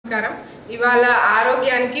నమస్కారం. ఇవాళ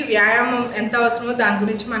ఆరోగ్యానికి వ్యాయామం ఎంత అవసరమో దాని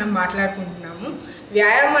గురించి మనం మాట్లాడుకుంటున్నాము.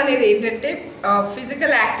 వ్యాయామం అనేది ఏంటంటే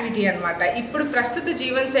ఫిజికల్ యాక్టివిటీ అన్నమాట. ఇప్పుడు ప్రస్తుత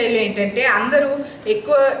జీవనశైలిలో ఏంటంటే అందరూ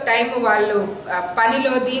ఎక్కువ టైం వాళ్ళు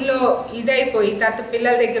పనిలో దీనిలో ఇదైపోయి తర్వాత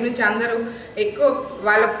పిల్లల దగ్గర నుంచి అందరూ ఎక్కువ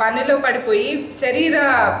వాళ్ళ పనిలో పడిపోయి శరీర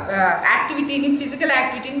యాక్టివిటీని ఫిజికల్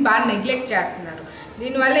యాక్టివిటీని బాగా నెగ్లెక్ట్ చేస్తున్నారు.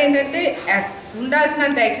 దీనివల్ల ఏంటంటే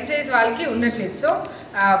ఉండాల్సినంత ఎక్సర్సైజ్ వాళ్ళకి ఉండట్లేదు. సో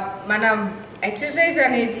మనం ఎక్సర్సైజ్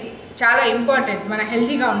అనేది చాలా ఇంపార్టెంట్ మన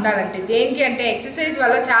హెల్తీగా ఉండాలంటే. దేనికి అంటే ఎక్సర్సైజ్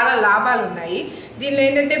వల్ల చాలా లాభాలు ఉన్నాయి. దీనిలో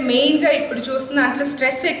ఏంటంటే మెయిన్గా ఇప్పుడు చూస్తున్న దాంట్లో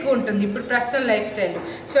స్ట్రెస్ ఎక్కువ ఉంటుంది ఇప్పుడు ప్రస్తుతం లైఫ్ స్టైల్.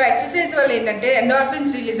 సో ఎక్సర్సైజ్ వల్ల ఏంటంటే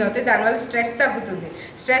ఎండార్ఫిన్స్ రిలీజ్ అవుతాయి, దానివల్ల స్ట్రెస్ తగ్గుతుంది.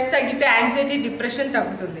 స్ట్రెస్ తగ్గితే యాంగ్జైటీ డిప్రెషన్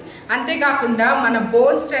తగ్గుతుంది. అంతేకాకుండా మన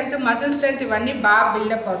బోన్ స్ట్రెంత్ మజిల్ స్ట్రెంత్ ఇవన్నీ బాగా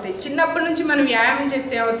బిల్డప్ అవుతాయి. చిన్నప్పటి నుంచి మనం వ్యాయామం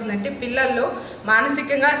చేస్తే ఏమవుతుందంటే పిల్లల్లో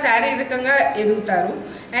మానసికంగా శారీరకంగా ఎదుగుతారు.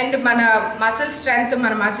 అండ్ మన మసిల్ స్ట్రెంత్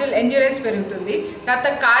మన మజిల్ ఎండ్యూరెన్స్ పెరుగుతుంది. తర్వాత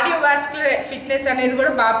కార్డియోవాస్కులర్ ఫిట్నెస్ అనేది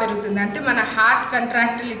కూడా బాగా పెరుగుతుంది. అంటే మన హార్ట్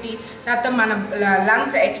కంట్రాక్టిలిటీ తర్వాత మన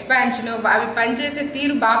లంగ్స్ ఎక్స్పాన్షన్ అవి పనిచేసే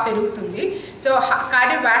తీరు బాగా పెరుగుతుంది. సో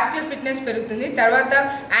కార్డియోవాస్కులర్ ఫిట్నెస్ పెరుగుతుంది. తర్వాత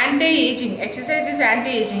anti ageing exercise is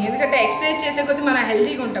anti ageing. ఎందుకంటే ఎక్సర్సైజ్ చేసే కొద్దీ మనం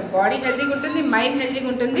హెల్తీగా ఉంటాం, బాడీ హెల్తీగా ఉంటుంది, మైండ్ హెల్తీగా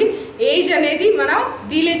ఉంటుంది. ఏజ్ అనేది మనం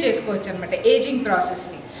డిలే చేసుకోవచ్చు అనమాట ఏజింగ్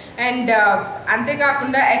ప్రాసెస్ని. అండ్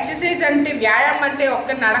అంతేకాకుండా ఎక్సర్సైజ్ అంటే వ్యాయామం అంటే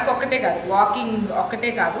ఒక్క నడక ఒక్కటే కాదు, వాకింగ్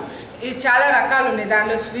ఒక్కటే కాదు, ఇవి చాలా రకాలు ఉన్నాయి.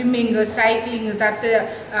 దానిలో స్విమ్మింగ్, సైక్లింగ్, తర్వాత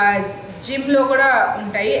జిమ్లో కూడా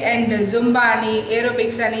ఉంటాయి. అండ్ జుంబా అని,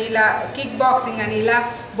 ఏరోబిక్స్ అని, ఇలా కిక్ బాక్సింగ్ అని, ఇలా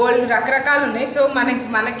బోల్డ్ రకరకాలు ఉన్నాయి. సో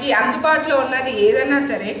మనకి అందుబాటులో ఉన్నది ఏదైనా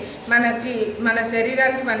సరే మన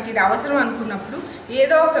శరీరానికి మనకి ఇది అవసరం అనుకున్నప్పుడు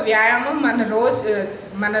ఏదో ఒక వ్యాయామం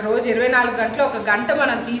మన రోజు 24 గంటలు 1 గంట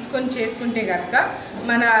మనం తీసుకొని చేసుకుంటే కనుక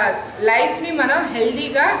మన లైఫ్ని మనం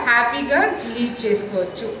హెల్తీగా హ్యాపీగా లీడ్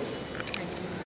చేసుకోవచ్చు.